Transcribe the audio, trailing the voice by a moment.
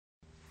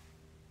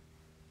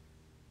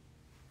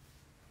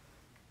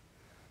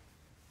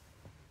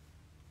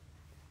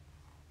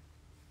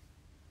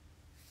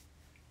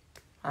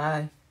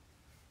Hi.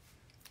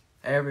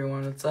 Hey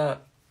everyone, what's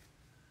up?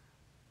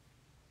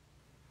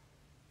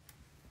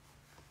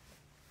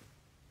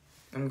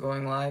 I'm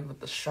going live with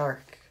the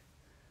shark.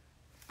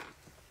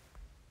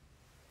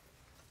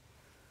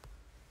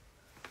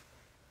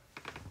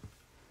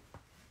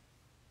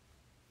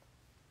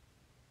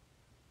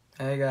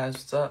 Hey guys,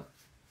 what's up?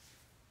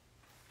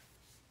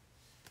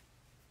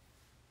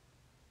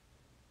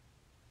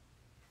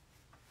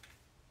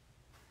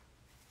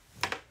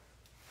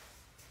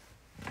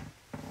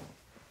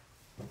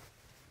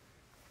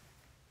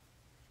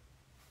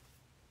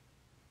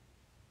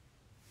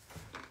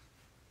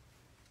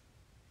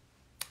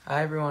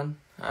 Hi everyone.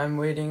 I'm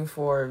waiting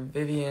for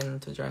Vivian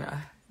to join.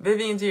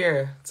 Vivian's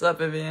here. What's up,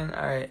 Vivian?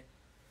 Alright. Here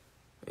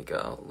we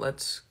go.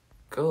 Let's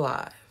go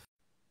live.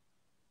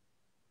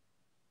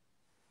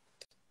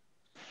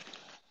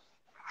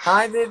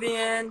 Hi,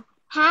 Vivian.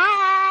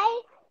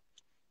 Hi.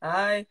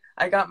 Hi.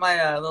 I got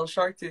my little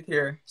shark tooth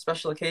here.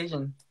 Special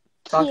occasion.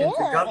 Talking Cute.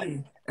 to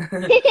Guppy.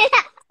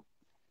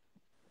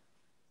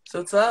 So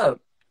what's up?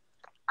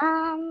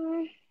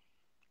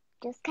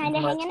 Just kind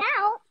of Much. hanging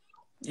out.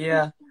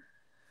 Yeah.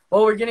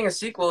 Well, we're getting a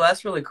sequel.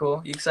 That's really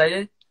cool. You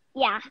excited?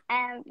 Yeah,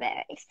 I'm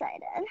very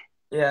excited.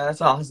 Yeah,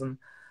 that's awesome.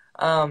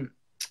 Um,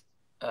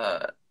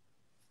 I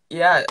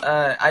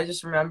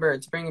just remember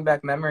it's bringing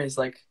back memories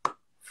like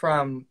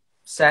from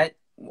set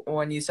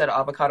when you said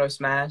avocado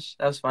smash.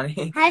 That was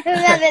funny. I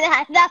remember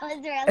that. That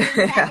was really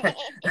funny.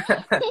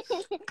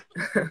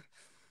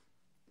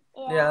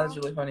 Yeah, that Yeah. was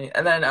really funny.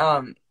 And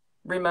then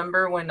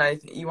remember when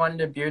you wanted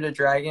to beard a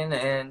dragon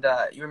and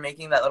you were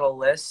making that little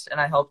list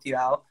and I helped you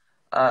out.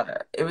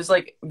 It was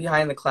like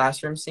behind the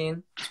classroom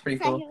scene. It's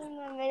pretty I cool.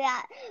 remember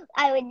that.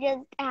 I would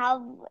just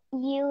have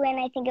you and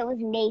I think it was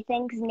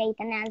Nathan, because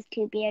Nathan has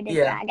two bearded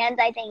Yeah. dragons.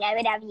 I think I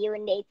would have you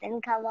and Nathan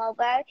come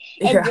over and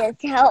Yeah.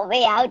 just help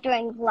me out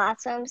during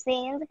classroom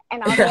scenes.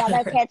 And all the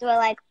other kids were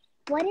like,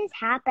 what is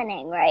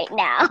happening right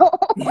now?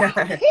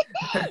 Yeah.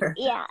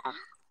 Yeah.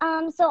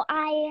 So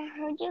I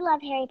heard you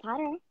love Harry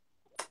Potter.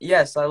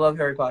 Yes, I love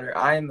Harry Potter.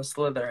 I am a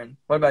Slytherin.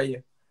 What about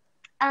you?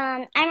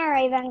 I'm a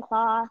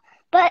Ravenclaw,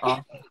 but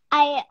Oh.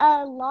 I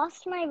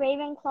lost my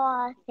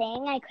Ravenclaw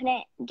thing. I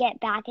couldn't get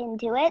back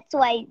into it,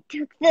 so I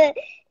took the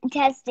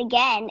test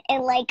again,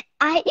 and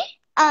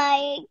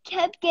I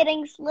kept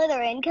getting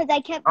Slytherin because I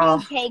kept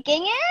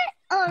retaking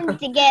it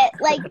to get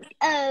like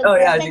a Oh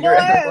yeah, Gryffindor or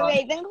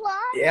Ravenclaw. Ravenclaw,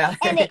 Yeah.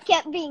 and it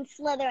kept being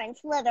Slytherin,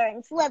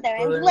 Slytherin,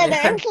 Slytherin, Slytherin,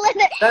 yeah. Slytherin,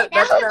 Slytherin.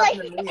 That's I what was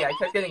happened to me. I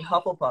kept getting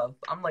Hufflepuff.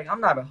 I'm like, I'm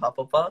not a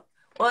Hufflepuff.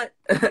 What?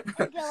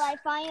 until I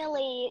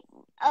finally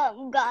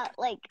got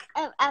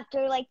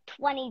after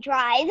 20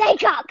 tries, I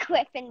got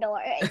Gryffindor,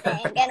 I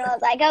think, and I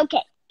was like,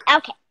 okay,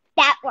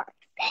 that works.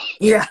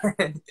 Yeah.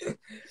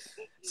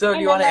 So do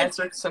And you then want to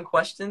answer some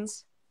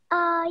questions?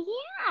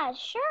 yeah,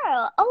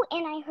 sure. Oh,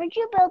 and I heard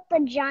you built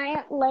the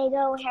giant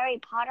Lego Harry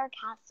Potter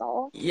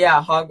castle.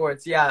 Yeah,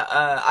 Hogwarts.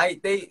 Yeah.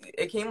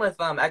 It came with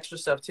extra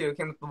stuff too. It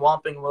came with the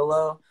Whomping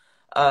Willow.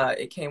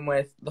 It came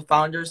with the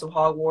founders of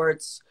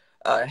Hogwarts.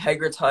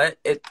 Hagrid's hut.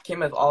 It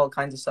came with all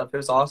kinds of stuff. It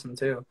was awesome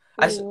too.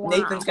 Wow.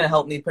 Nathan's gonna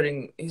help me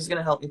He's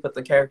gonna help me put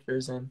the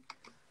characters in.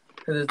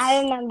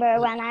 I remember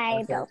when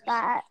I built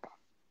that.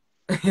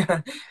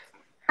 Yeah.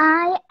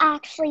 I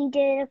actually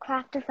did a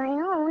craft of my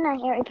own,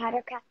 a Harry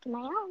Potter craft of my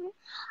own.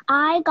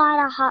 I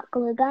got a hot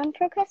glue gun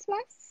for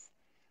Christmas.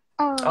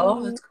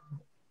 Oh, that's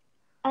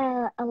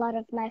cool. A lot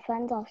of my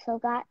friends also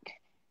got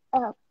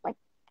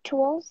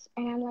tools,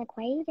 and I'm like,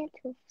 why do you get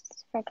tools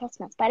for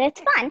Christmas? But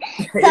it's fun.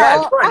 So,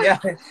 Yeah, it's fun.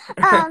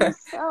 Yeah.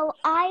 So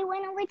I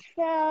went over to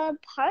the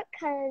park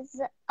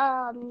because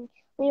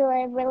we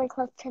live really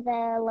close to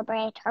the La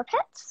Brea Tar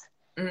Pits.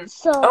 Mm-hmm.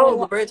 So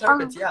La Brea Tar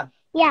Pits, yeah.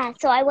 Yeah,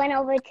 so I went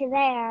over to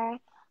there.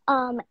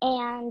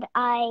 And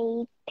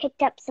I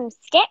picked up some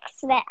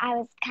sticks that I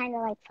was kind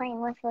of playing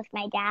with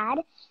my dad.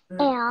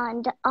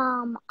 And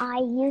I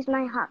used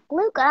my hot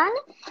glue gun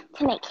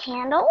to make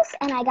candles,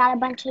 and I got a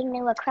bunch of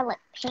new acrylic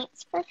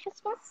paints for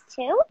Christmas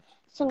too.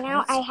 So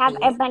now I have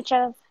a bunch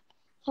of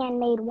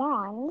handmade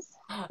wands.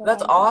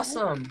 That's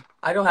awesome.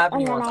 I don't have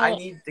any wands. I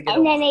need to get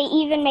And then they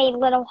even made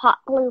little hot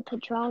glue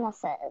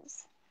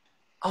Patronuses.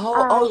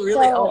 Oh,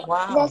 really? So oh,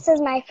 wow. This is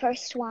my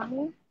first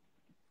one.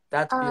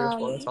 That's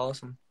beautiful. That's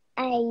awesome.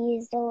 I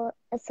used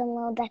some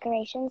little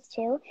decorations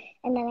too,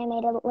 and then I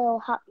made a little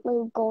hot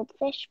glue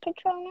goldfish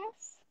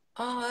Patronus.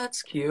 Oh,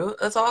 that's cute.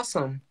 That's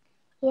awesome.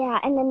 Yeah,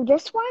 and then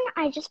this one,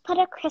 I just put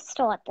a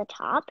crystal at the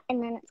top,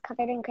 and then it's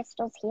covered in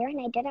crystals here,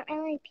 and I didn't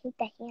really paint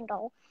the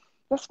handle.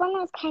 This one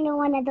was kind of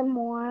one of the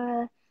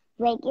more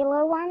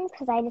regular ones,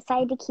 because I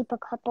decided to keep a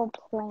couple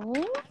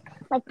plain.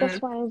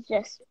 This one's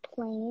just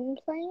plain.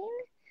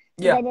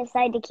 Yeah. I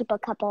decided to keep a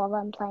couple of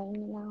them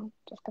plain,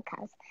 just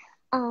because.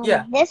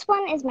 Yeah. This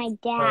one is my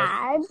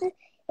dad's.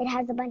 It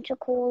has a bunch of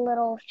cool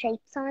little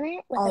shapes on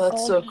it.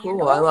 That's so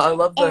cool. I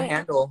love the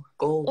handle.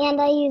 Gold.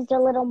 And I used a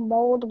little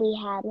mold we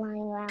had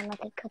lying around like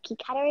a cookie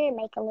cutter to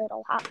make a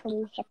little hot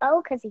glue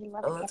hippo because he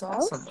loves hippos.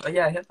 Awesome. Oh,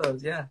 yeah,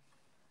 hippos, yeah.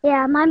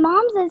 Yeah, my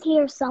mom's is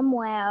here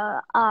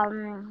somewhere.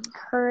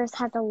 Hers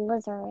has a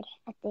lizard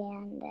at the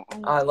end.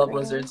 And I love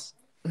lizards.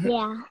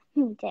 Yeah,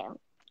 me too.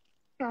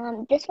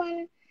 This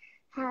one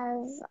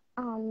has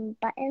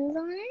buttons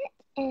on it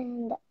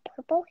and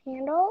purple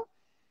handle.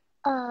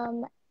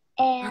 Um,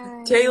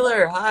 and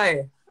Taylor,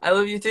 hi. I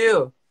love you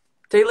too.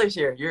 Taylor's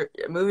here. You're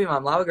a movie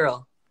mom, lava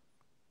girl.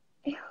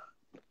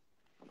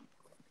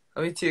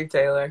 Love you too,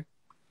 Taylor.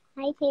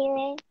 hi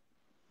Taylor.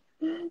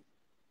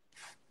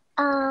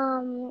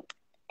 Um,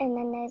 and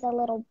then there's a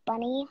little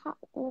bunny hot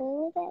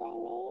glue that I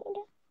made.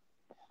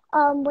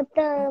 With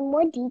the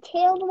more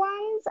detailed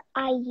ones,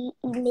 I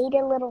made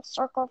a little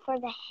circle for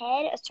the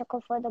head, a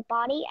circle for the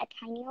body, a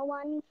tinier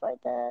one for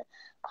the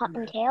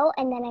cottontail,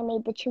 and then I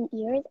made the two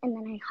ears, and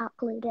then I hot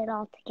glued it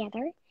all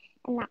together,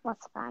 and that was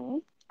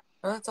fun.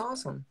 Oh, that's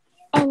awesome.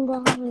 And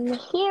then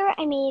here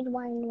I made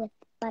one with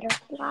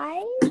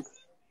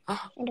butterflies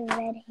and a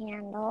red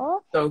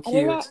handle. So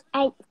cute. This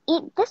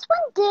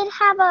one did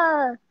have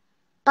a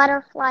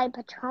butterfly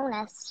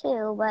Patronus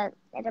too, but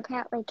it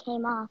apparently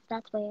came off.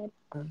 That's weird.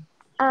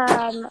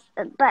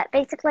 But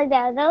basically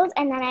there are those,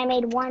 and then I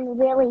made one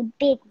really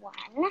big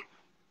one,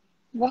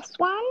 this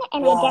one,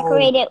 and I Whoa.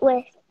 decorated it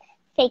with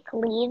fake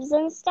leaves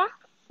and stuff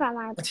from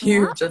our That's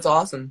plant. huge. That's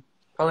awesome.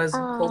 Probably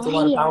holds a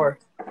lot of power.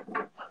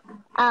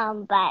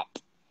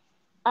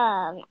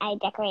 I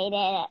decorated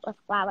it with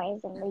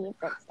flowers and leaves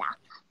and stuff.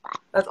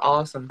 That's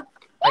awesome.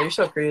 Oh, you're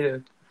so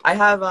creative. I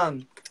have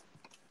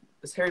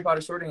this Harry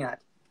Potter sorting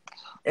hat.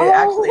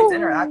 Actually, it's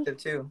interactive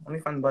too. Let me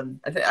find the button.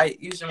 I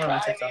used it on my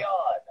TikTok.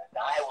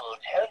 I will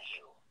tell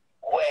you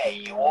where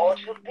you ought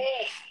to be.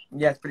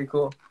 Yeah, it's pretty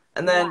cool.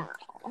 And then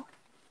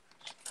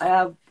I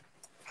have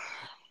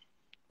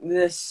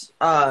this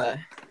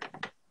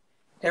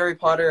Harry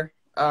Potter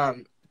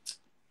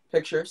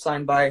picture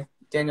signed by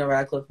Daniel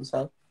Radcliffe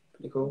himself.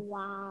 Pretty cool.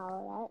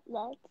 Wow,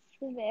 that's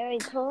very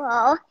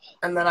cool.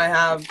 And then I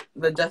have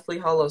the Deathly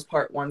Hallows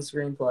Part 1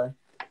 screenplay.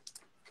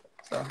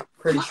 So,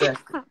 pretty sick.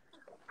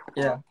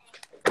 Yeah.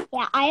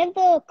 Yeah, I have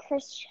the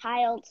Cursed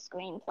Child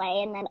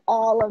screenplay and then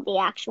all of the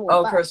actual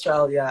Oh, books. Cursed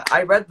Child, yeah.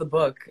 I read the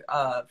book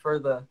for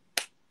the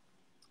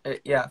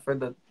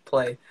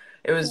play.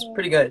 It was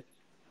pretty good.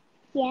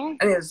 Yeah.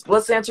 Anyways,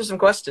 let's answer some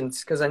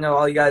questions, because I know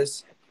all you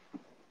guys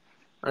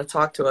want to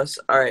talk to us.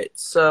 All right,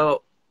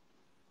 so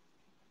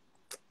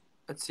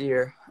let's see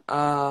here.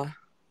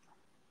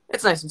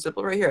 It's nice and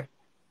simple right here.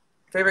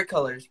 Favorite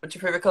colors. What's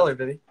your favorite color,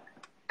 baby?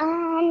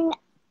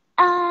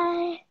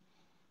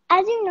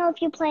 As you know,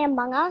 if you play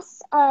Among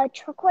Us,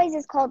 turquoise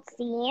is called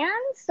cyan,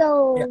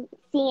 so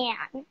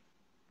cyan.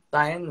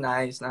 Cyan,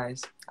 nice.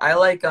 I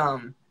like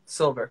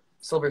silver.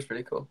 Silver's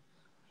pretty cool.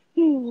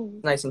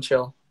 Nice and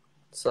chill.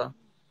 So,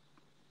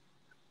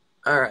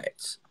 all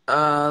right.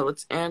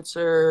 Let's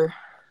answer.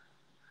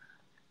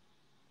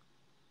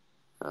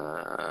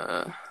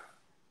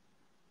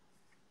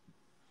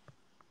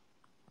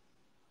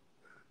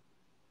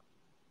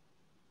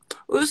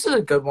 Ooh, this is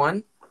a good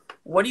one.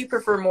 What do you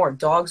prefer more,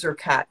 dogs or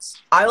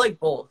cats? I like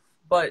both,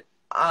 but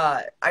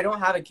I don't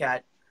have a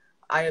cat.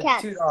 I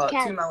have two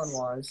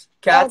Malinois.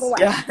 Cats?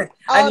 Yeah.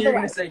 I knew you were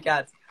gonna say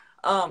cats.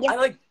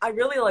 I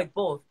really like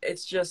both.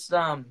 It's just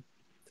I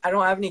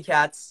don't have any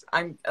cats.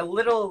 I'm a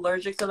little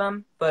allergic to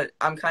them, but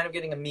I'm kind of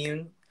getting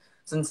immune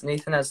since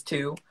Nathan has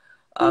two.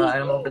 And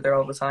I'm over there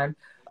all the time.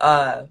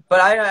 But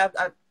I'll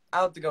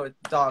have to go with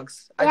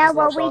dogs. We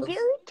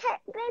do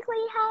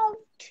technically have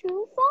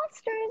two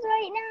fosters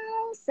right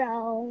now,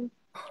 so.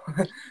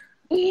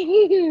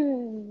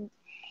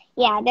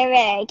 Yeah, they're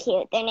very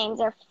cute. Their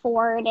names are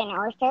Ford and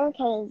Arthur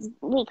because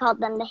we called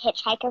them the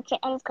Hitchhiker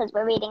Kittens because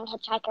we're reading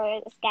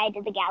Hitchhiker's Guide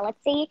to the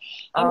Galaxy,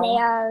 and they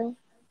are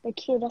the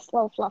cutest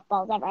little fluff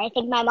balls ever. I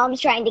think my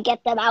mom's trying to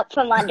get them out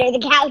from under the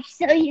couch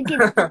so you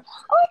can. Oh, there's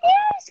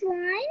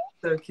one.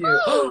 So cute.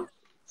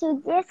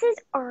 So this is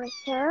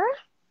Arthur.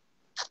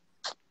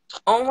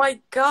 Oh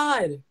my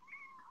god.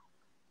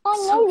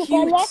 Oh no, you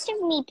got lots of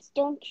meeps,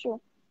 don't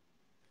you?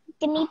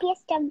 The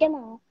meepiest of them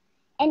all.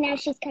 And now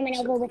she's coming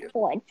over with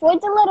Ford.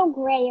 Ford's a little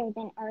grayer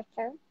than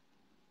Arthur.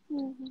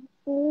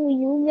 Oh,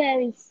 you're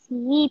very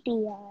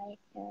sleepy,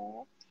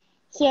 Arthur.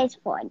 Here's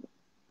Ford.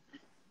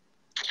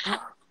 Oh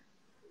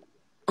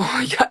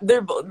my god,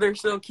 they're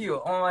so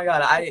cute. Oh my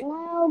god,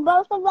 No,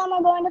 both of them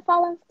are going to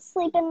fall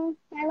asleep in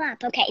my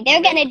lap. Okay,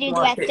 they're going to do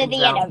the rest of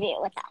the interview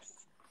with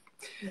us.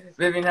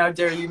 Vivien, how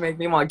dare you make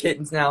me want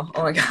kittens now?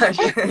 Oh my gosh.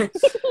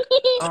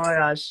 Oh my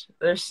gosh,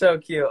 they're so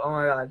cute. Oh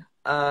my god.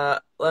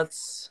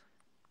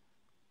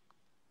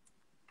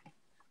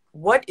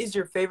 What is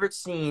your favorite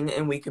scene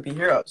in We Could Be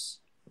Heroes?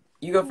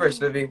 You go first,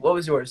 Vivi. What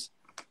was yours?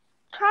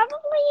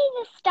 Probably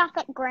the stuff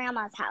at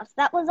Grandma's house.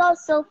 That was all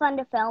so fun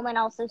to film and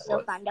also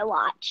so fun to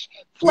watch.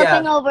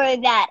 Flipping over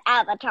that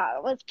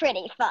avatar was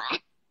pretty fun.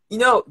 You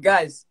know,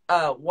 guys,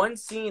 one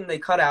scene they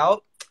cut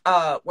out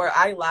where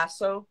I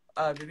lasso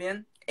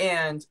Vivien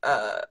and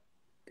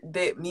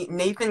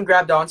Nathan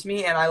grabbed onto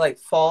me and I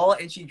fall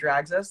and she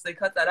drags us. They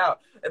cut that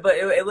out, but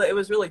it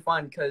was really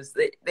fun because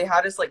they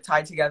had us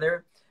tied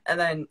together. And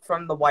then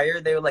from the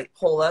wire, they would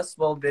pull us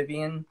while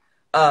Vivien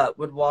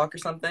would walk or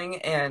something.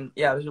 And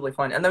yeah, it was really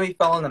fun. And then we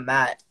fell on the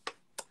mat.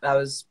 That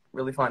was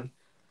really fun.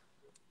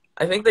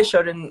 I think they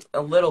showed it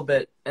a little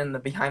bit in the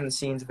behind the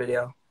scenes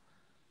video.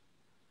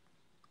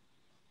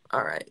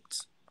 All right.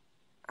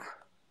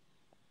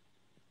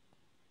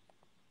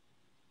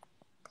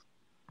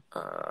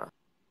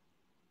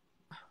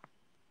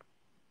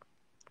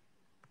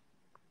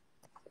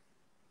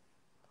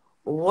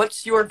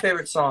 What's your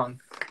favorite song?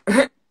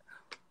 That's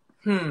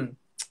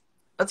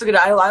a good.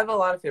 I have a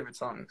lot of favorite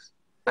songs.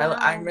 Wow.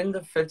 I'm into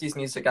 50s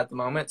music at the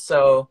moment,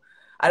 so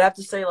I'd have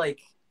to say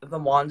like "The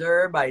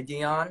Wanderer" by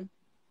Dion.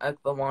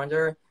 "The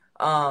Wanderer."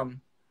 I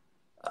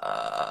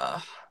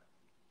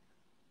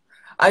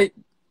I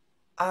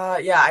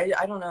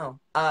don't know.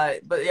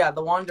 But yeah,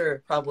 "The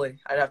Wanderer" probably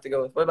I'd have to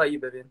go with. What about you,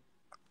 Vivian?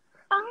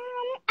 I'm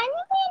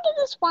really into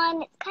this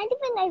one. It's kind of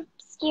an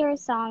obscure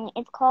song.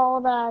 It's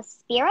called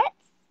Spirits,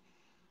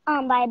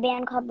 by a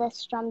band called the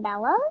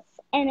Strumbellas,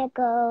 and it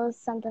goes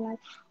something like,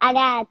 I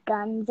got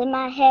guns in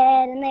my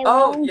head and they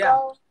won't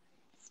go.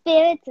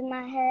 Spirits in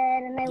my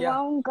head and they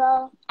won't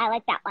go. I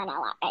like that one a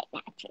lot right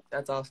now, too.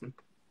 That's awesome.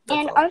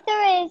 And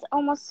Arthur is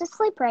almost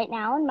asleep right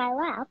now in my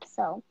lap,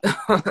 so.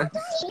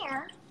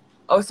 Yeah.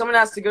 Oh, someone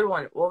asked a good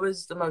one. What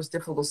was the most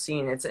difficult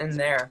scene? It's in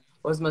there.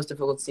 What was the most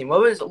difficult scene?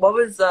 What was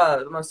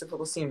the most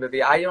difficult scene,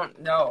 Vivi? I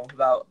don't know.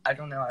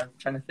 I'm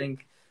trying to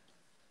think.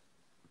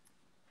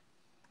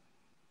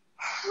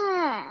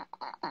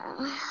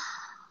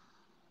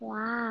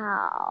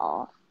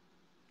 Wow.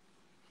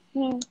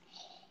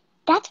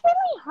 That's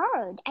really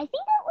hard. I think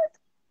that was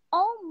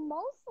all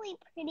mostly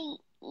pretty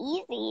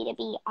easy, to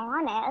be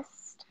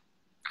honest.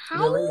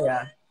 Really?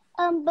 Yeah.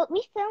 But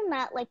we filmed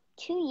that like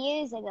 2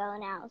 years ago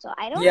now, so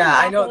I don't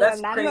I know. That's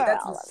remember crazy.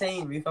 That's all of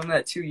insane. it. We filmed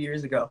that 2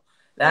 years ago.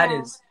 That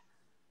is,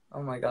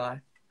 oh my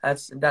God.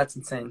 That's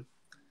insane.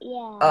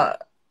 Yeah.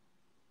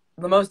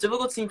 The most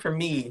difficult scene for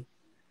me,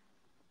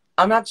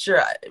 I'm not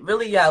sure.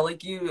 Really, yeah,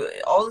 like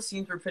all the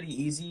scenes were pretty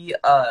easy.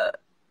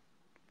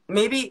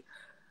 Maybe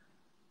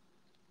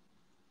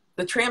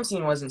the tram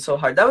scene wasn't so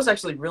hard. That was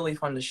actually really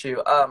fun to shoot.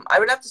 I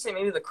would have to say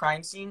maybe the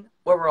crying scene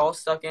where we're all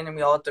stuck in and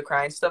we all have to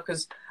cry and stuff.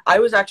 Because I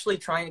was actually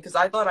trying, because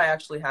I thought I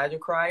actually had to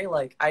cry.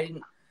 Like I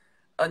didn't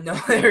know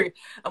they were.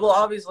 Well,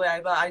 obviously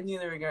I knew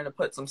they were going to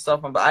put some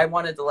stuff on, but I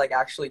wanted to like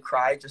actually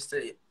cry just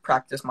to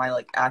practice my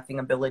like acting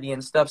ability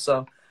and stuff.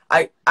 So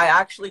I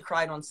actually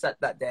cried on set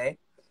that day.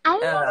 I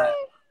remember.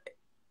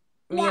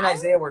 Me and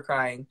Isaiah were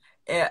crying,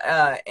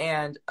 I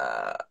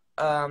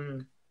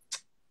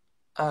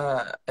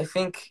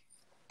think.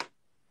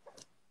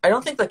 I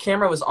don't think the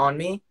camera was on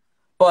me,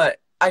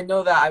 but I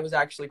know that I was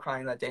actually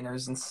crying that day, and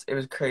it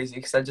was crazy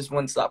because I just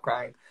wouldn't stop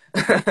crying.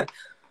 I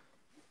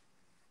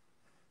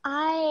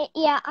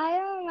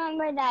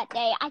remember that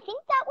day. I think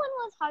that one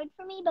was hard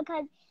for me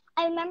because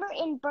I remember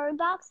in Bird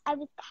Box I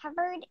was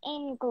covered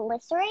in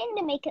glycerin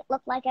to make it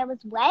look like I was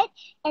wet,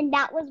 and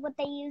that was what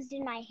they used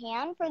in my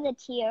hand for the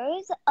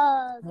tears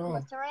of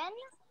glycerin.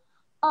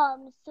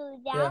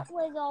 So that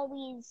was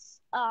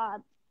always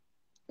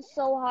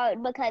so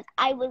hard because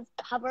I was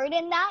covered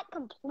in that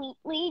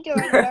completely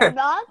during Bird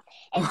Box,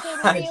 and so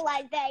to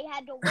realize they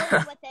had to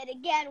work with it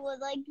again was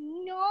like,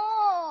 no,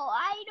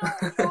 I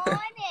don't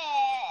want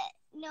it.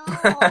 No.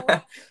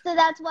 So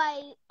that's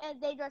why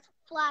they just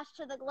flashed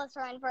to the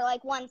glycerin for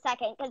like 1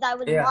 second because I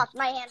would wash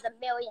my hands a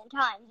million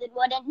times and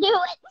wouldn't do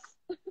it.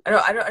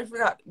 I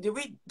forgot. Did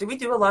we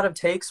do a lot of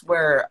takes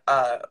where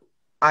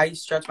I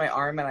stretch my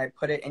arm and I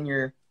put it in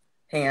your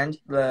hand,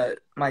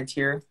 my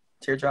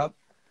teardrop?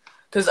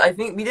 Because I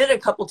think we did a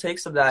couple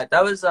takes of that.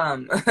 That was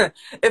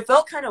it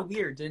felt kind of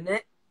weird, didn't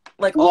it?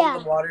 Like all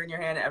the water in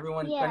your hand,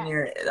 everyone putting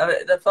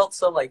that felt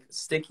so like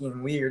sticky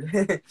and weird.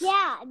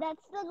 Yeah,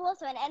 that's the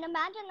glycerin. And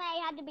imagine that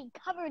I had to be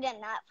covered in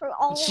that for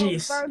all of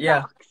Bird Box.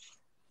 Yeah.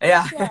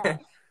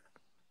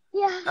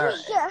 All right.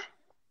 Sure.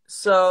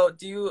 So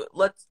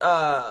let's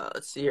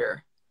see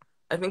here.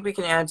 I think we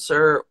can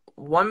answer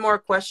one more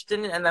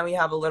question and then we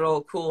have a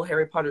little cool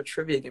Harry Potter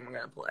trivia game we're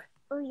gonna play.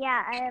 Oh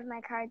yeah, I have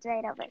my cards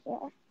right over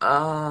here.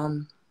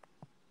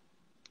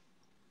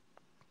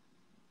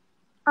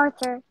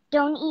 Arthur,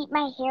 don't eat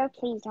my hair,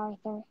 please,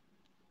 Arthur.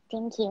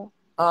 Thank you.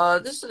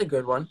 This is a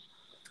good one.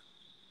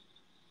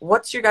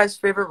 What's your guys'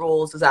 favorite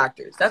roles as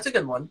actors? That's a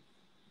good one.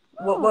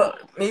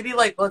 What maybe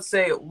like let's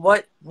say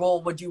what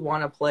role would you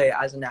want to play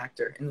as an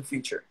actor in the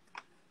future?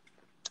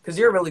 Because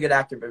you're a really good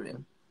actor,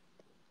 Vivian.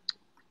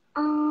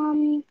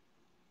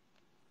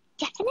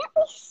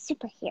 Definitely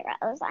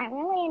superheroes. I'm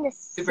really into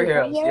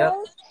superheroes. Yep.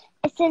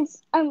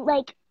 Since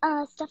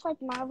stuff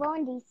like Marvel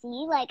and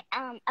DC, like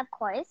of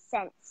course,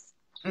 since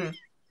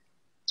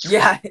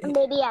yeah,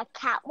 maybe a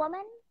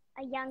Catwoman,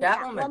 a young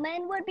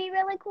Catwoman would be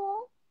really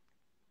cool.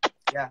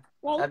 Yeah,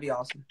 that'd be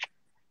awesome.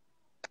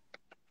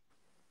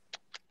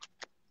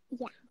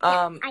 Yeah.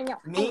 I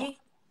know.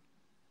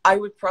 I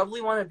would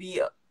probably want to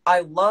be.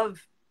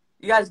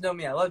 You guys know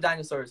me. I love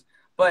dinosaurs,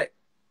 but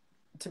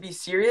to be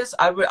serious,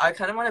 I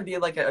kind of want to be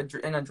like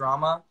in a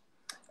drama,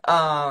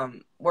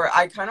 where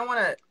I kind of want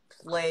to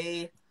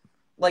play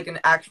like an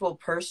actual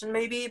person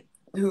maybe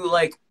who's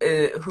like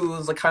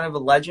kind of a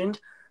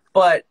legend,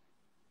 but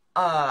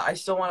I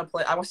still want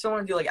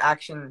to do like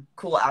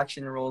cool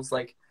action roles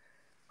like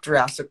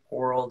Jurassic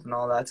World and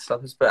all that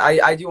stuff. But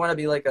I do want to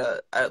be like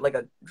a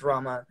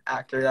drama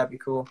actor. That'd be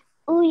cool.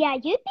 Oh yeah,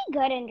 you'd be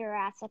good in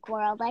Jurassic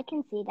World. I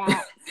can see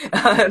that.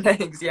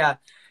 Thanks. Yeah,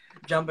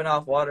 jumping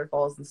off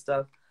waterfalls and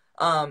stuff.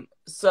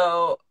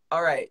 So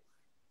all right,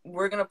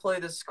 we're gonna play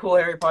this cool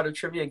Harry Potter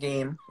trivia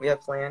game we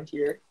have planned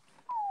here.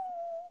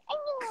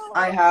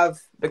 I have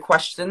the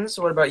questions.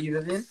 What about you,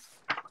 Vivian?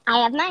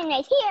 I have mine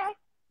right here.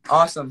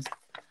 Awesome.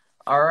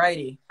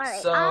 Alrighty. All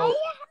right. So I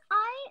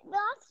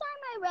last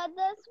time I read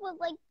this was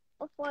like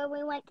before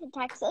we went to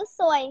Texas,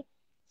 so I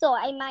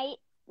might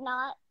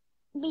not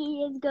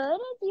be as good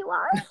as you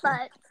are,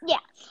 but yeah.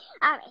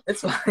 All right.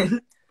 it's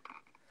fine.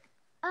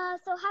 So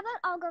how about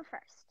I'll go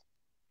first?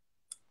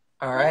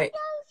 All right.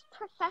 When does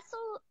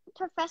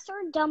Professor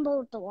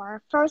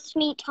Dumbledore first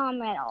meet Tom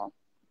Riddle?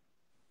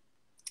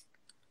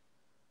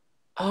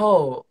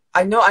 Oh,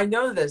 I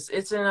know this.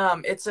 It's in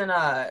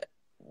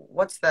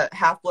what's that?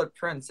 Half-Blood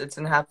Prince. It's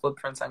in Half-Blood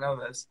Prince. I know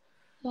this.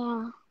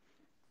 Yeah.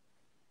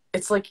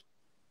 It's like,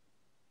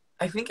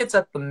 I think it's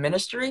at the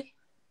Ministry.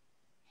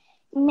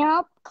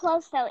 Nope,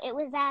 close though. It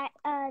was at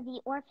the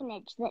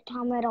orphanage that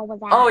Tom Riddle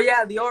was at. Oh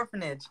yeah, the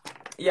orphanage.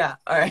 Yeah.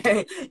 All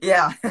right.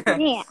 Yeah.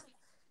 Yeah.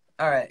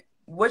 All right.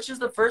 Which is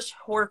the first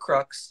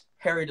Horcrux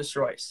Harry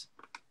destroys?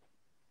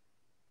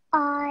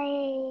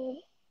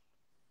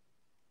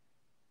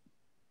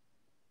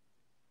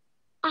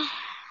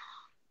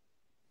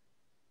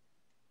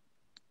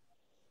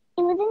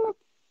 It was in the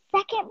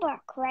second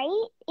book,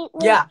 right? It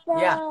was Yeah.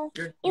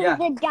 It was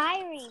the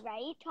diary,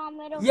 right? Tom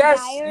Riddle's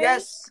diary.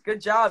 Yes.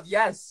 Good job.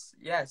 Yes.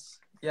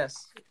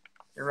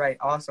 You're right.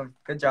 Awesome.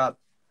 Good job.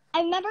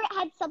 I remember it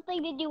had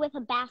something to do with a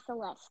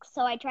basilisk,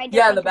 so I tried to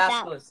Yeah, think the of that.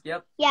 basilisk.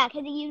 Yep. Yeah,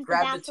 because he used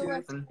Grab the the tooth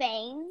basilisk and-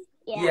 fang.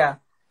 Yeah.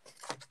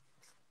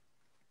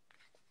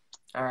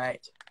 All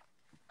right.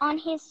 On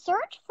his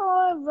search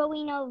for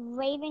Rowena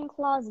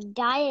Ravenclaw's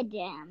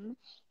diadem,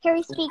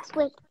 Harry speaks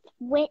with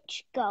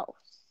which ghost?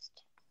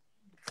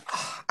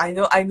 I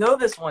know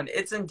this one.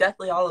 It's in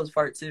Deathly Hallows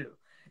Part 2.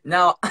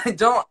 Now, I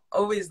don't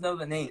always know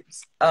the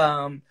names.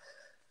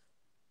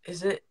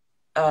 Is it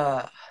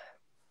Well,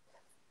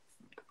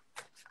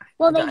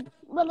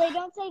 they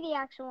don't say the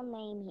actual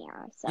name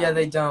here. So. Yeah,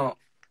 they don't.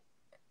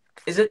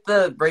 Is it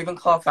the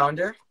Ravenclaw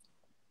founder?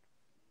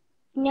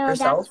 No,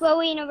 herself? that's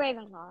Rowena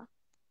Ravenclaw.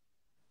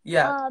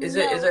 Yeah. Is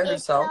it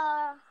herself?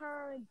 It's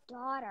her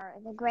daughter,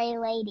 the Grey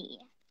Lady.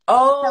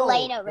 Oh,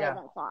 Helena yeah.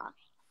 Ravenclaw.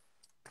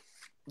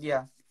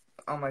 Yeah.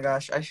 Oh my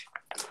gosh, I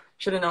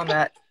should have known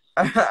that.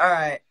 All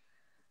right.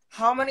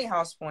 How many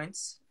house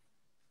points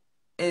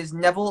is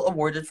Neville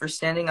awarded for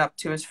standing up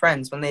to his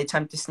friends when they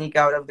attempt to sneak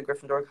out of the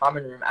Gryffindor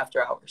common room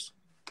after hours?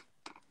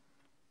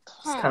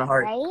 10, it's kind of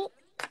hard. Right?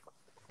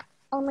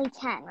 Only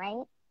 10,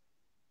 right?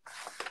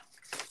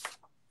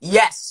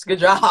 Yes, good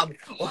job.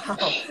 Wow.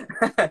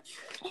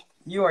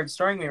 You are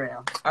destroying me right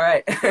now. All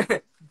right.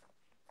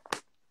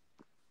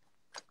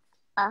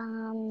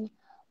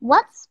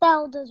 What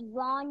spell does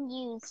Ron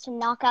use to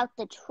knock out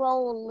the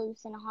troll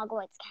loose in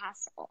Hogwarts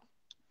Castle?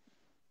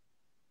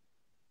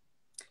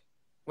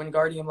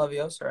 Wingardium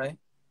Leviosa, right?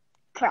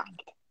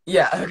 Correct.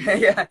 Yeah, okay,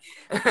 yeah.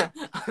 I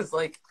was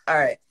like, all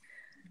right.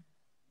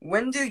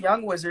 When do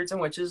young wizards and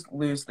witches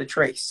lose the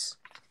trace?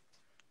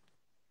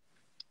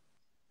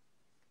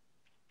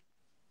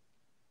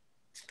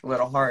 A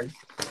little hard.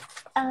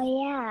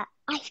 Oh, yeah.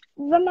 I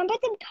remember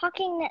them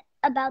talking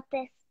about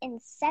this in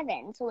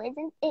 7, so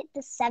isn't it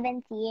the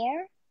 7th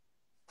year?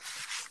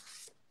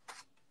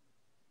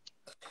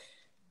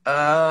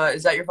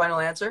 Is that your final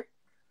answer?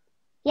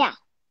 Yeah.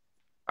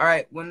 All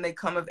right, when they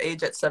come of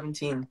age at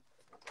 17.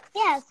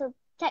 Yeah, so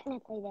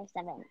technically they're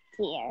 7th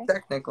year.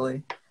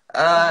 Technically.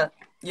 Yeah.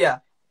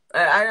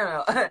 I don't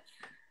know.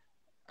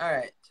 All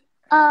right.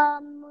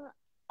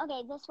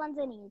 Okay, this one's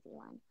an easy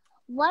one.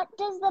 What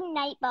does the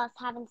night bus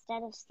have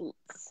instead of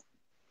seats?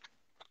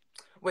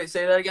 Wait,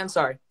 say that again?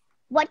 Sorry.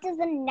 What does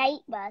the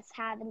night bus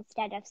have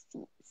instead of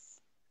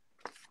seats?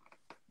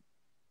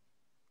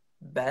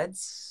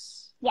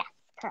 Beds? Yes,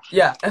 correct.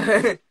 Yeah.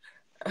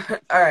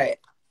 All right.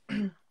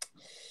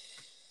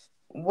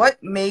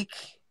 What make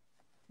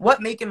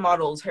and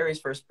model is Harry's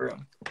first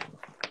broom?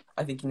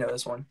 I think you know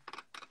this one.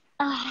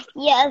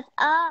 Yes.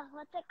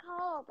 What's it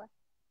called?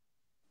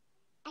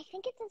 I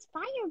think it's his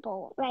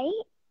firebolt,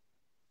 right?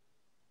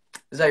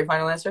 Is that your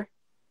final answer?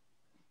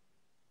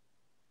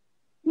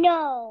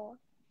 No,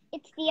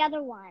 it's the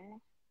other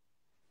one.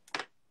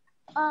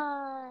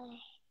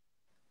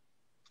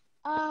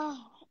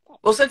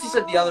 Well, since you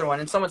said the other one,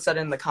 and someone said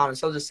it in the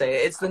comments, I'll just say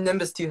it. It's the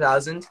Nimbus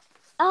 2000.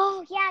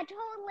 Oh, yeah,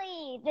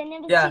 totally. The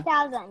Nimbus Yeah,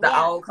 2000. The yeah.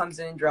 owl comes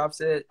in,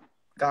 drops it,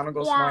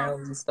 Gonagall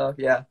smiles and stuff,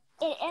 yeah.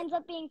 It ends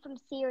up being from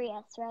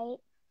Sirius, right?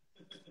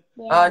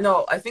 Yeah.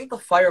 No, I think the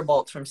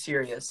Firebolt's from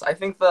Sirius. I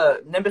think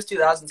the Nimbus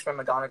 2000's from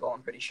McGonagall,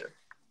 I'm pretty sure.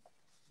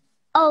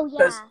 Oh, yeah.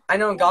 Because I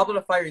know in Goblet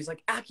of Fire, he's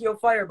like, Accio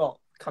Firebolt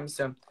comes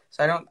to him.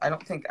 So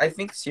I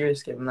think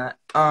Sirius gave him that.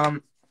 All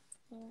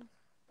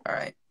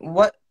right.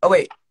 What? Oh,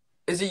 wait.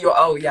 Is it your?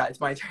 Oh, yeah, it's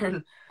my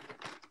turn.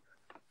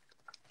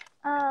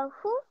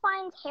 Who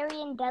finds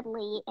Harry and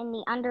Dudley in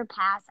the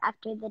underpass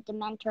after the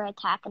Dementor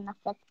attack in the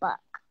 5th book?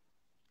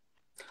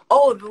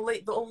 Oh, the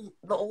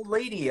old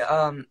lady.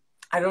 I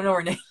don't know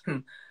her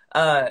name.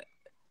 Uh,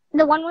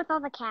 The one with all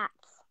the cats.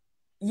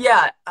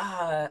 yeah.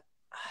 Her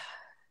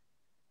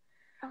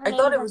I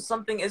thought name's it was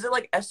something. Is it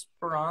like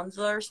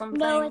Esperanza or something?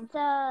 No, it's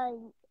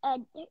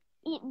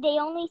they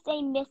only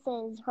say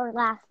Mrs. her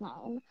last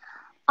name.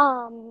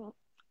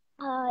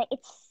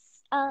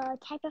 It's a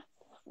type of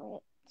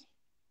fruit.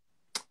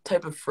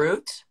 Type of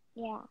fruit?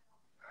 Yeah.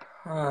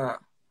 Huh.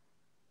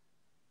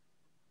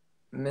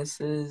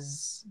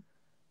 Mrs.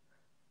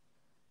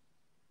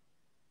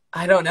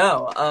 I don't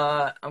know.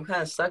 I'm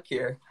kind of stuck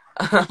here.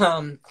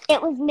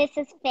 It was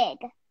Mrs. Fig.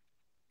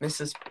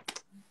 Mrs.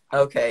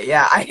 Okay,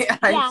 yeah,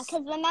 Yeah,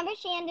 because remember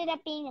she ended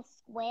up being a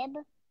squib?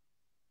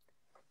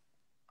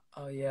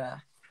 Oh, yeah.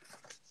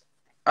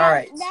 All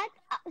right.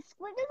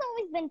 Squid has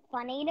always been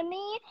funny to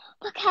me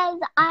because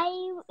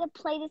I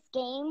play this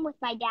game with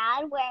my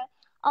dad where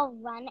I'll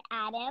run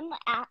at him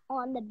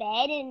on the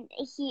bed and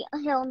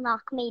he'll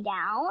knock me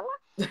down.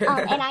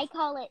 And I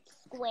call it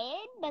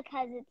squid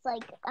because it's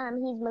like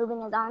he's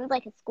moving his arms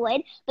like a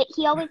squid, but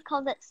he always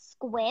calls it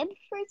squib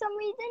for some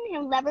reason.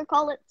 He'll never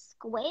call it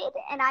squid,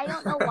 and I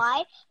don't know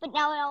why, but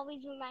now it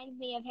always reminds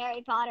me of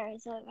Harry Potter,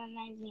 so it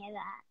reminds me of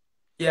that.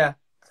 Yeah.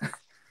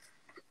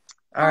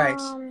 All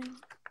right.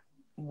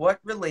 What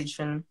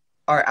relation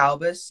are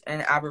Albus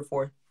and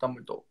Aberforth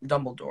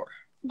Dumbledore?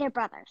 They're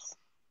brothers.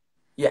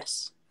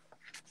 Yes.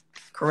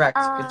 Correct.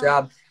 Good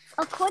job.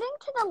 According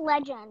to the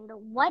legend,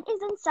 what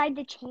is inside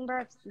the Chamber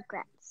of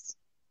Secrets?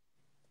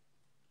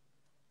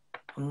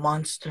 A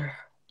monster.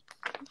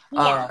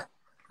 Yeah.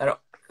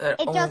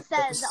 It just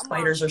says the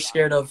spiders are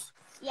scared of.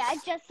 Yeah, it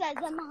just says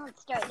a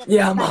monster that the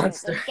spiders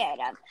monster. are scared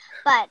of.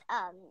 But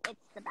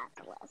it's the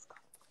basilisk.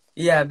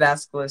 Yeah,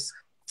 basilisk.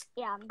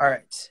 Yeah. All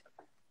right.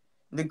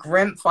 The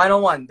Grim,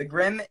 final one. The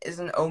Grim is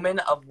an omen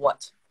of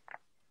what?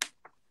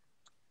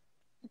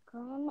 The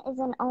Grim is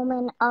an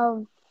omen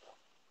of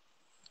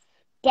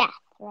death,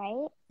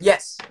 right?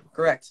 Yes,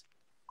 correct.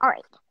 All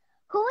right.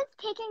 Who is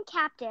taken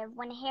captive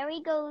when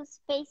Harry goes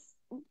to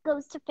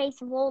face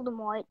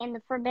Voldemort in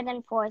the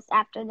Forbidden Forest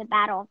after the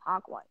Battle of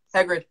Hogwarts?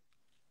 Hagrid.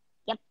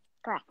 Yep,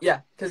 correct.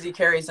 Yeah, because he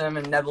carries him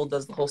and Neville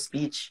does the whole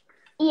speech.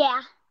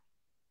 Yeah.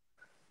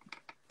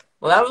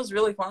 Well, that was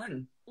really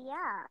fun.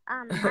 Yeah.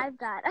 I've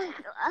got a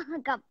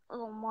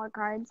couple more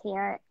cards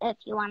here if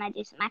you want to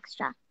do some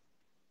extra.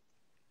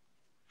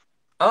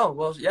 Oh,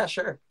 well, yeah,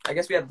 sure. I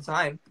guess we have the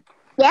time.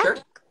 Yeah? Sure.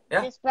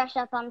 Yeah. Just brush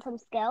up on some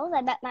skills.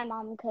 I bet my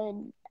mom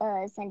could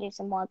send you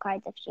some more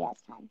cards if she has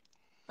time.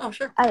 Oh,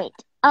 sure. All right.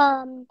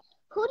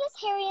 Who does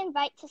Harry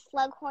invite to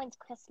Slughorn's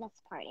Christmas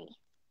party?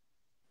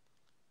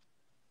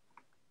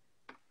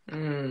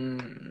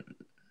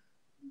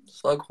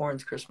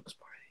 Slughorn's Christmas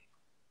party.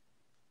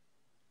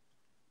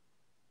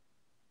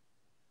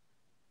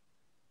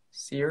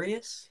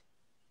 Sirius?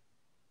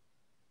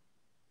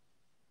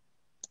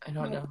 I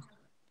don't know.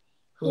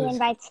 He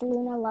invites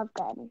Luna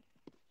Lovegood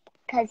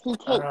because he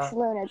takes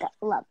Luna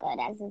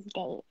Lovegood as his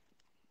date.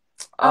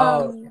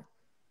 Oh.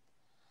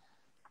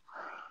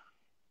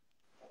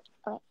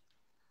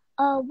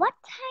 What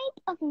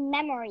type of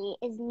memory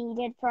is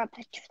needed for a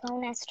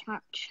Patronus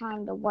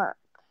charm to work?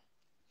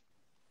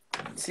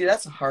 See,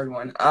 that's a hard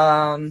one.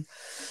 I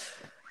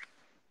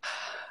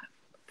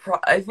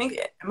think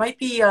it might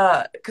be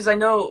because I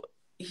know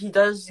he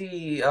does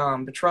the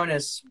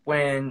Patronus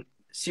when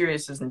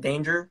Sirius is in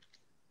danger.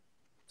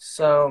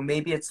 So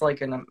maybe it's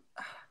like an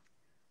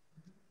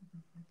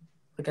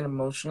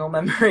emotional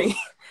memory.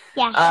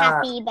 Yeah,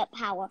 happy but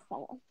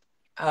powerful.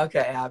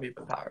 Okay, happy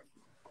but powerful.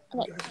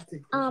 Okay.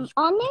 On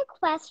their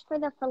quest for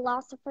the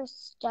Philosopher's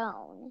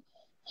Stone,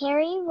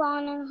 Harry,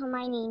 Ron, and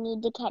Hermione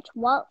need to catch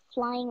what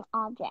flying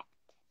object?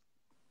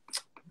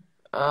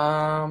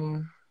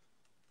 Oh,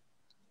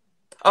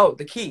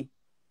 the key.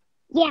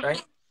 Yeah.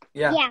 Right?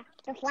 Yeah. Yeah,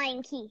 the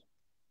flying key.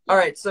 All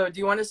right, so do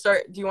you want to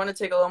start? Do you want to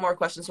take a little more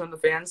questions from the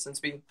fans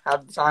since we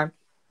have the time?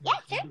 Yeah,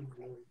 sure.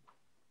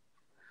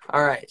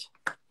 All right.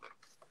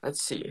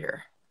 Let's see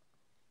here.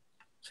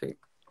 So, you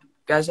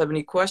guys have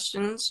any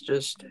questions?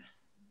 Just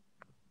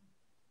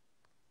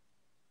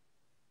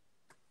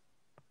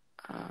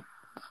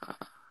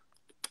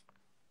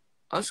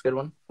that's a good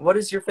one. What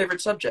is your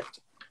favorite subject?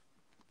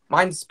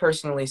 Mine's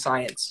personally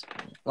science.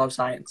 Love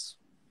science.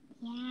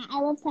 Yeah, I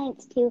love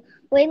science too.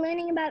 We're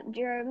learning about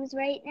germs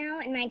right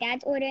now, and my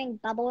dad's ordering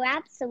bubble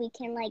wrap so we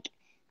can not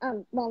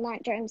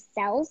germ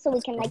cells, so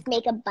we can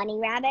make a bunny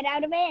rabbit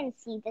out of it and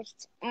see the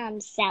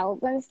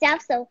cells and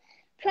stuff. So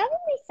probably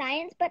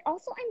science, but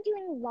also I'm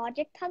doing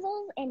logic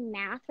puzzles and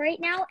math right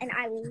now, and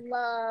I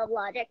love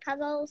logic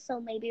puzzles, so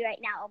maybe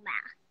right now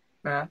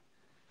math.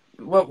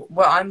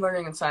 What I'm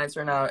learning in science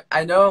right now,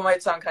 I know it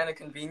might sound kind of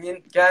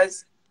convenient,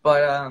 guys,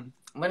 but I'm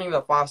learning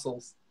about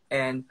fossils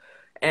and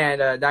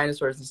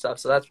dinosaurs and stuff,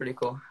 so that's pretty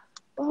cool.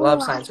 Ooh,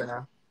 Love science right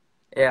now.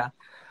 Yeah.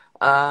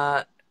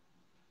 All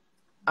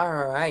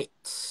right.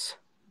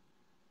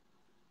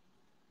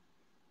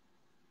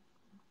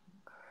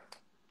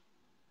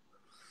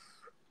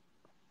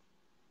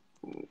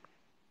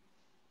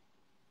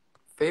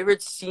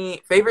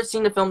 Favorite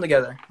scene to film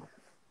together.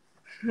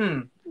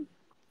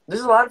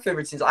 There's a lot of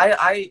favorite scenes.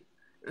 It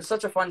was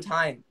such a fun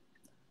time,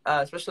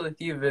 especially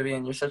with you,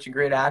 Vivian. You're such a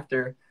great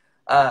actor.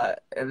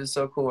 It was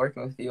so cool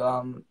working with you.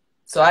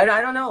 So I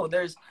don't know.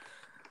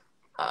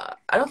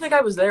 I don't think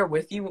I was there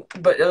with you,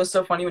 but it was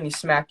so funny when you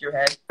smacked your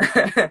head.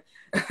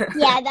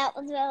 Yeah, that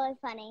was really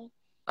funny.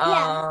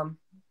 Yeah.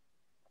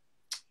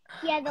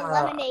 Yeah, the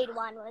lemonade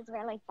one was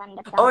really fun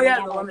to film. Oh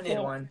yeah, the lemonade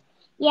one.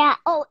 Yeah.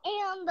 Oh,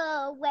 and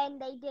when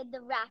they did the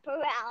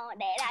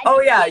wraparound.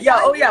 Oh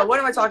yeah. What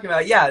am I talking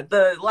about? Yeah,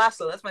 the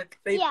lasso. That's my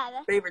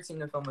favorite scene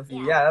to film with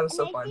you. Yeah, that was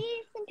so fun. I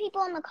see some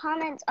people in the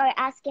comments are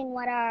asking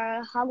what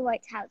our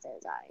Hogwarts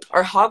houses are.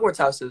 Our Hogwarts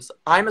houses.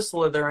 I'm a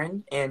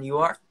Slytherin, and you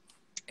are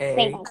a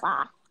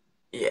Ravenclaw.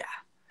 Yeah.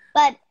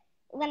 But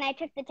when I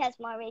took the test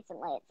more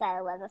recently, it said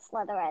it was a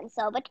Slytherin.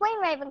 So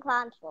between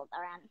Ravenclaw and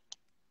Slytherin.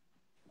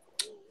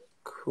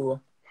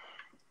 Cool.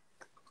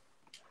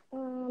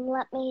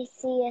 Let me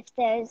see if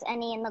there's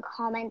any in the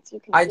comments.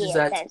 You can see if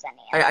there's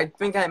any. I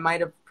think I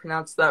might have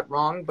pronounced that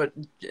wrong, but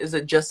is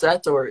it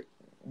Gisette or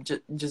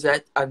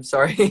Gisette? I'm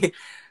sorry.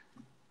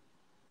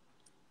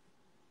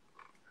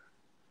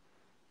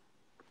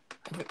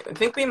 I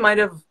think we might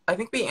have.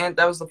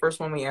 That was the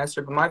first one we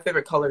answered. But my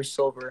favorite color is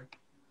silver.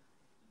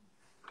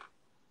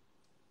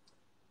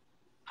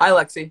 Hi,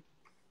 Lexi.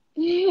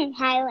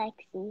 Hi,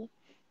 Lexi.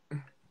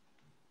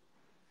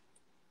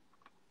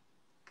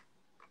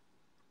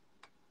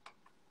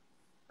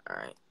 All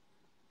right.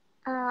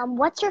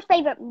 What's your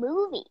favorite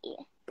movie?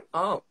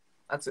 Oh,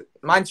 that's it.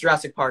 Mine's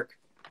Jurassic Park.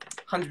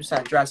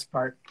 100% Jurassic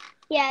Park.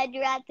 Yeah,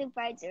 Jurassic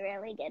Park's a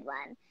really good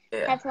one.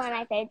 Yeah. That's one of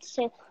my favorites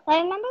too. But I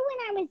remember when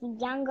I was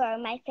younger,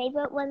 my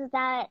favorite was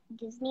that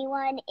Disney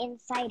one,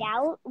 Inside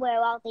Out, where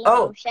all the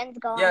emotions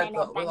go on an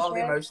adventure. With all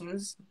the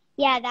emotions.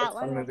 Yeah, that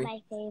one was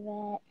my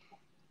favorite.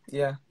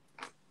 Yeah.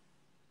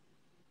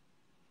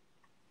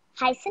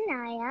 Hi,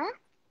 Sanaya.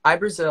 Hi,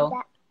 Brazil.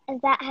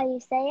 Is that how you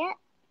say it,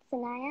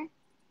 Sanaya?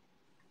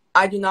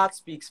 I do not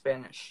speak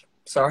Spanish.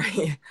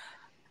 Sorry.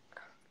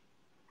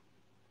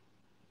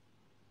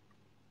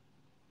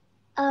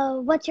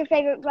 What's your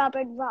favorite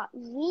Robert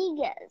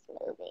Rodriguez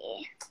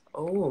movie?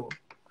 Oh.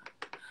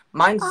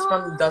 Mine's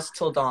from Dusk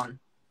Till Dawn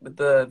with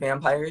the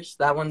vampires.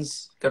 That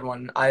one's a good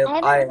one. I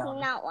haven't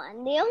seen that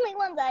one. The only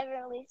ones I've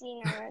really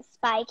seen are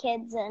Spy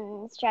Kids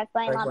and Struck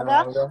by Another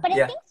Girl. But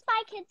I think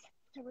Spy Kids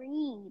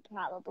 3,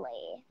 probably.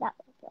 That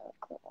was really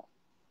cool.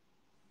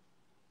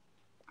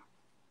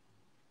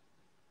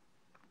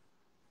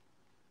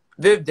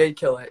 Viv did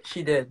kill it.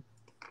 She did.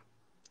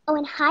 Oh,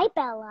 and hi,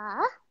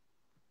 Bella.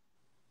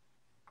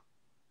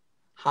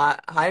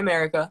 Hi,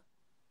 America.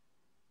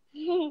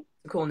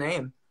 Cool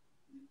name.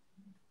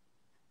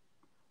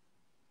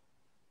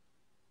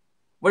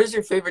 What is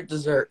your favorite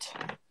dessert?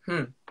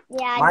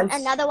 Yeah,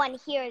 another one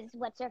here is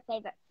what's your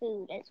favorite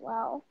food as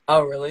well.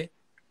 Oh, really?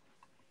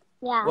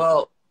 Yeah.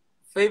 Well,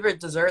 favorite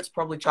dessert's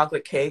probably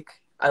chocolate cake.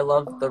 I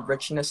love the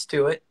richness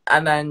to it.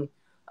 And then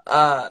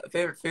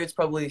favorite food's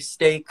probably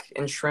steak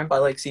and shrimp. I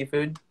like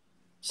seafood.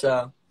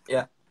 So,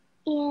 yeah.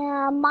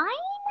 Yeah, my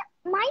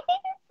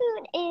favorite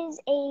food is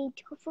a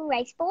tofu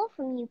rice bowl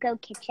from Yuko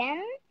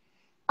Kitchen.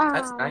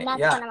 That's nice.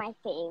 That's one of my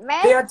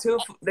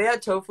favorites. They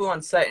had tofu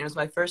on set, and it was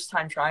my first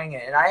time trying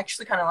it, and I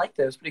actually kind of liked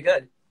it. It was pretty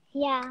good.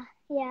 Yeah.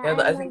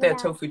 I think they had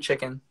tofu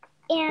chicken.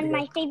 And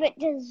my favorite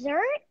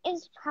dessert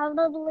is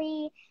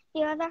probably.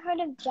 Have you ever heard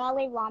of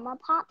Jolly Llama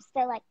Pops?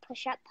 They're like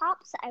push-up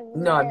pops.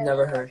 No, I've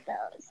never heard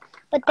those.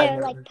 But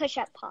they're like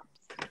push-up pops.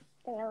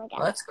 They're really good.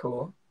 Oh, that's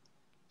cool.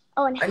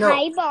 Oh, and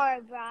hi,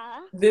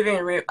 Barbara.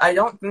 Vivian, I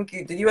don't think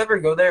did you ever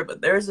go there? But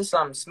there's this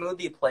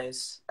smoothie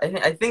place.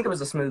 I think it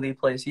was a smoothie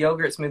place,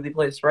 yogurt smoothie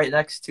place, right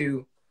next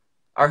to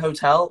our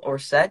hotel or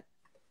set.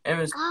 And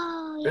it was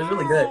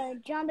really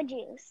good. Jamba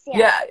Juice.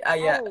 Yeah. I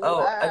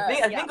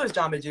think it was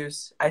Jamba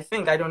Juice. I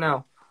don't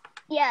know.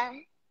 Yeah,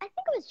 I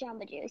think it was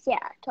Jamba Juice. Yeah,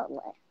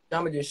 totally.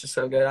 Jamba Juice is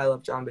so good. I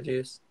love Jamba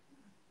Juice.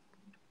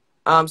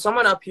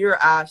 Someone up here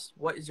asked,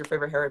 "What is your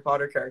favorite Harry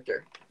Potter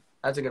character?"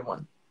 That's a good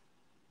one.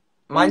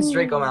 Mine's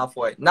Draco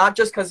Malfoy. Not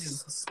just because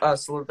he's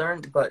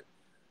Slytherin, but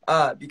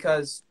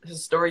because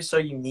his story's so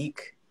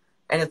unique.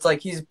 And it's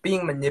like he's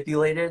being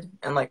manipulated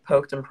and like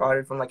poked and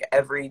prodded from like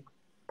every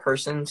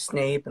person,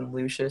 Snape and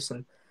Lucius.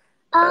 And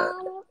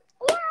Snape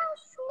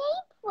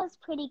was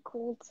pretty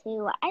cool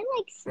too. I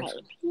like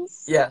Snape.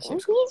 He's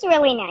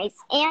really nice.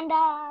 And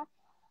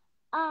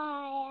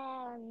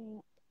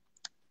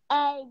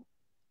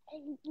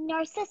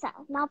Narcissa,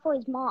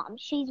 Malfoy's mom,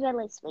 she's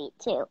really sweet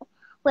too.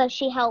 Well,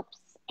 she helps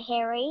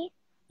Harry.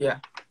 Yeah.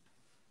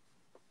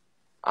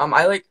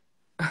 I like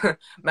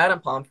Madame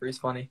Pomfrey's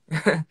funny.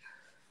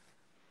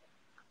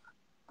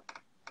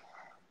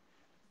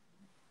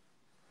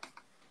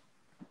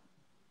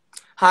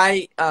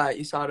 Hi,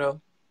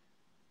 Isato.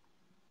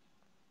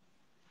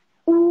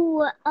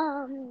 Ooh,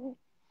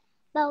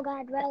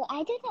 Belgadro.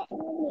 I did an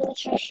interview with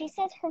her. She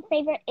says her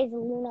favorite is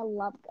Luna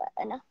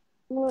Lovegood.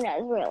 Luna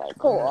is really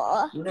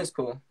cool. Luna's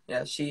cool.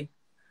 Yeah, she's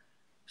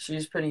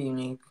pretty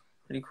unique,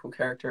 pretty cool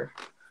character.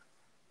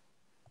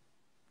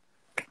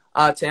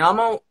 Te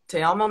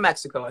amo,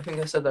 Mexico. I think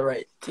I said that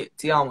right.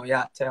 Te amo,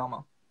 yeah, te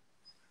amo.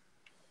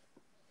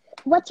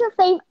 What's your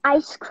favorite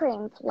ice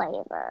cream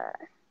flavor?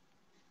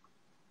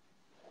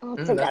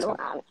 That's a That's good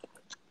all.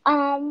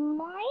 one.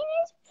 Mine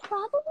is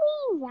probably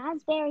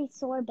raspberry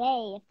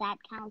sorbet, if that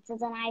counts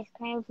as an ice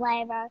cream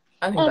flavor.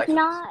 I think If that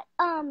counts.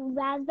 not,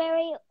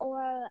 raspberry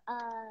or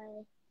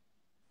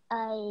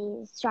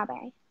a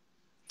strawberry.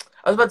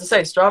 I was about to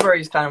say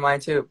strawberry is kind of mine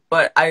too,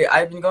 but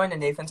I've been going to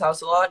Nathan's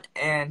house a lot,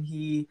 and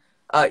he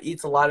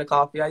eats a lot of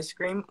coffee ice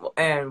cream,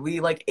 and we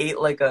like ate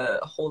like a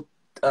whole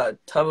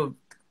tub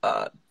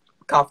of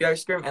coffee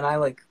ice cream, and I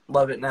like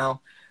love it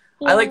now.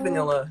 I like Yeah.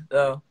 vanilla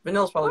though.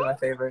 Vanilla's probably my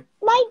favorite.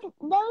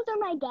 Those are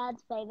my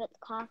dad's favorites,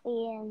 coffee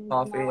and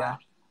Coffee, yeah. vanilla.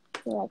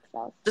 He likes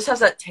those. Just has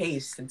that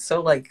taste. It's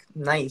so like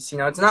nice, you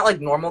know. It's not like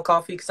normal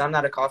coffee because I'm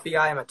not a coffee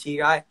guy. I'm a tea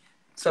guy,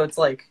 so it's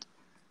like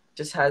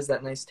just has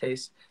that nice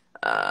taste.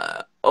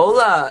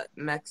 Hola,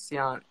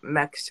 Mexicanos.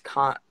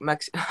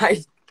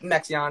 I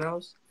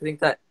think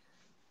that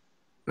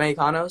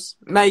Mexicanos.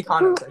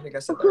 Mexicanos. I think I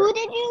said that Who right.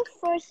 did you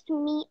first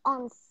meet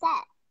on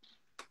set?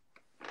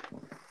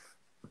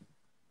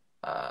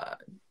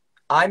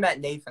 I met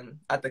Nathan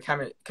at the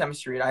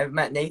chemistry read. I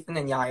met Nathan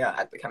and Yaya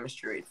at the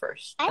chemistry read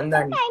first, I and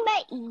think then I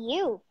met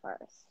you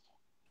first.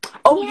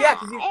 oh Yeah,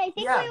 cause you, I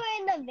think yeah, we were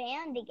in the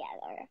van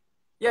together.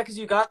 yeah, because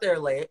you got there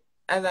late,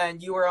 and then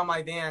you were on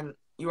my van.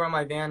 You were on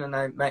my van, and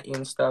I met you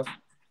and stuff.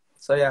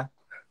 So yeah.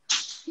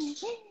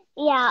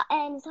 Yeah,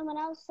 and someone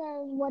else says,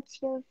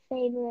 "What's your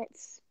favorite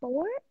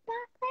sport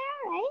back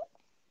there?"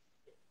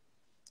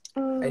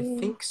 Right? I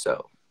think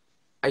so.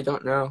 I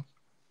don't know.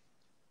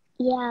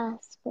 Yeah,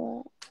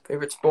 sport.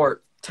 Favorite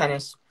sport: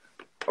 tennis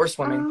or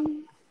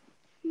swimming.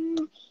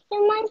 Yeah,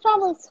 mine's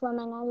probably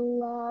swimming. I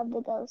love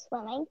to go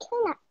swimming.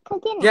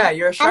 Cause you know, Yeah,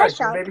 you're a I'm a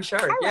shark. You're a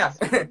shark. baby shark. I Yeah. love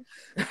swimming.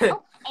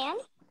 Oh, and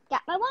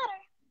got my water.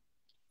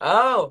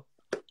 Oh,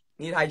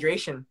 need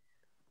hydration.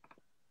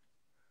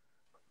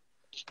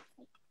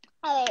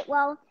 All right,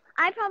 well,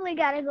 I probably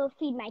gotta go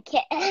feed my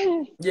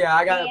kitten. Yeah,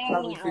 I gotta They're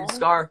probably feed meowing.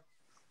 Scar.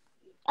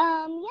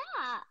 Yeah.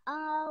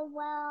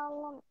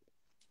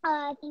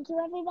 Thank you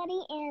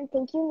everybody, and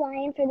thank you,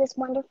 Lyon, for this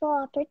wonderful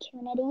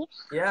opportunity.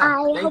 Yeah, I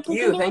hope thank we can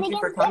you. do it Thank you again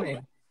for soon.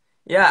 coming.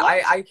 Yeah,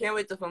 Yeah. I can't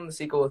wait to film the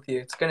sequel with you.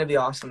 It's gonna be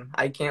awesome.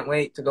 I can't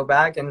wait to go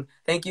back, and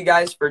thank you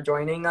guys for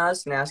joining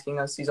us and asking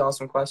us these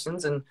awesome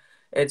questions. And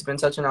it's been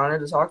such an honor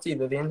to talk to you,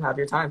 Vivien. Have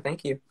your time.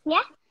 Thank you. Yeah.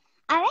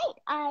 All right.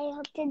 I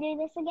hope to do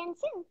this again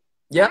soon.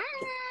 Yep.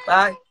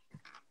 Bye. Bye.